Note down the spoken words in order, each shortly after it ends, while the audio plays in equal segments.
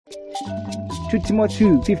2 Timothy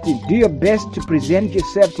 2:15. Do your best to present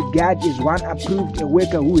yourself to God as one approved, a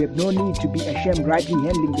worker who have no need to be ashamed, rightly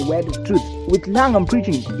handling the word of truth. With Langham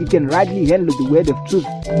Preaching, you can rightly handle the word of truth.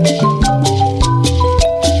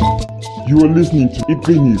 You are listening to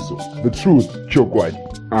Iqiniso, the truth, Chokwadi,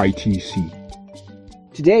 ITC.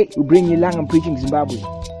 Today, we bring you Langham Preaching Zimbabwe.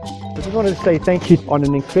 I just wanted to say thank you on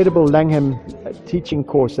an incredible Langham teaching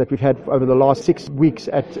course that we've had over the last 6 weeks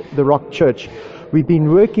at the Rock Church. We've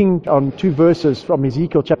been working on 2 verses from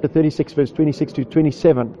Ezekiel chapter 36, verse 26 to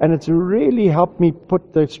 27. And it's really helped me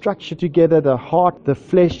put the structure together, the heart, the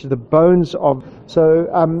flesh, the bones of... So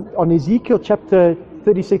on Ezekiel chapter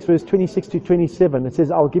 36, verse 26 to 27, it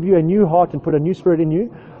says, I'll give you a new heart and put a new spirit in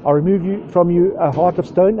you. I'll remove from you a heart of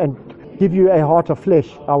stone and give you a heart of flesh.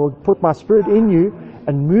 I will put my spirit in you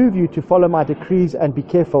and move you to follow my decrees and be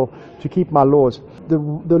careful to keep my laws. The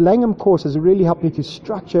Langham course has really helped me to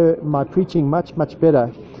structure my preaching much, much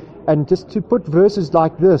better. And just to put verses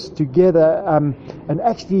like this together and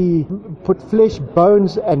actually put flesh,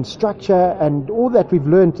 bones and structure and all that we've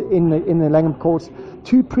learned in the Langham course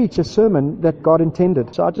to preach a sermon that God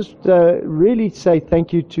intended. So I just really say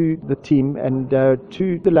thank you to the team and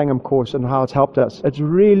to the Langham course and how it's helped us. It's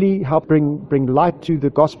really helped bring light to the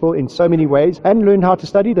gospel in so many ways and learn how to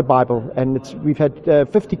study the Bible. And we've had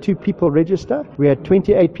 52 people register. We had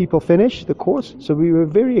 28 people finish the course. So we were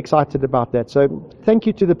very excited about that. So thank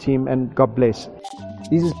you to the team and God bless.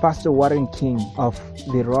 This is Pastor Warren King of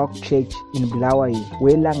the Rock Church in Bulawayo,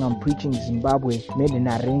 where Langham Preaching Zimbabwe made an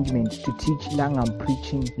arrangement to teach Langham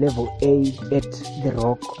Preaching Level A at the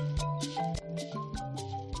Rock.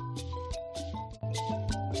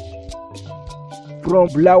 From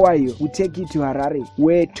Bulawayo, we take you to Harare,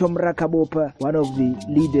 where Tom Rakabopa, one of the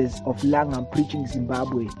leaders of Langham Preaching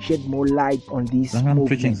Zimbabwe, shed more light on this Langham movement.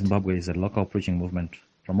 Preaching Zimbabwe is a local preaching movement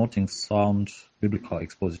promoting sound biblical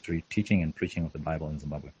expository teaching and preaching of the Bible in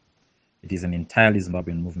Zimbabwe. It is an entirely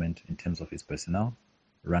Zimbabwean movement in terms of its personnel,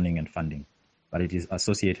 running and funding, but it is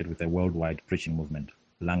associated with a worldwide preaching movement,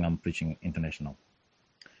 Langham Preaching International,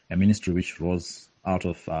 a ministry which rose out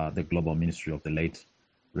of the global ministry of the late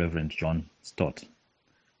Reverend John Stott.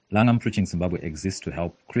 Langham Preaching Zimbabwe exists to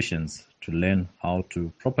help Christians to learn how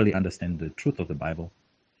to properly understand the truth of the Bible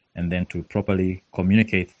and then to properly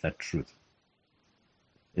communicate that truth.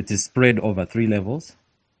 It is spread over 3 levels,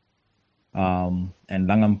 and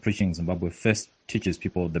Langham Preaching Zimbabwe first teaches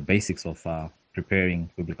people the basics of preparing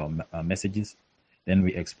biblical messages. Then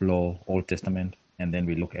we explore Old Testament, and then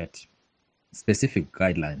we look at specific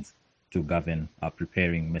guidelines to govern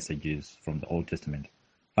preparing messages from the Old Testament.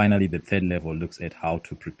 Finally, the 3rd level looks at how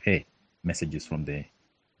to prepare messages from the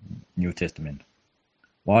New Testament.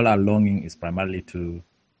 While our longing is primarily to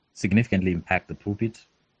significantly impact the pulpit,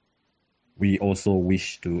 we also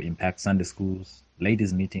wish to impact Sunday schools,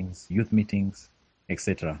 ladies' meetings, youth meetings,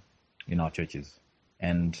 etc. in our churches.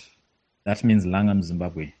 And that means Langham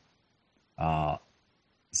Zimbabwe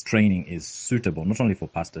training is suitable not only for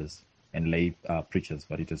pastors and lay preachers,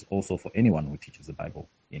 but it is also for anyone who teaches the Bible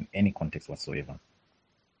in any context whatsoever.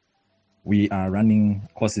 We are running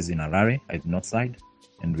courses in Harare at Northside,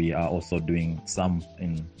 and we are also doing some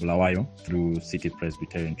in Bulawayo through City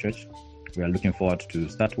Presbyterian Church. We are looking forward to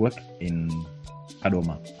start work in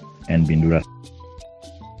Kadoma and Bindura.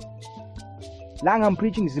 Langham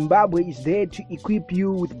Preaching Zimbabwe is there to equip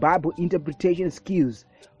you with Bible interpretation skills.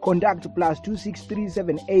 Contact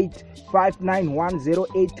 +26378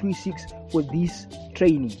 5910836 for this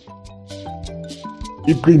training.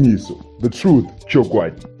 Iqiniso, the truth,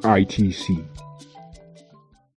 Chokwadi, ITC.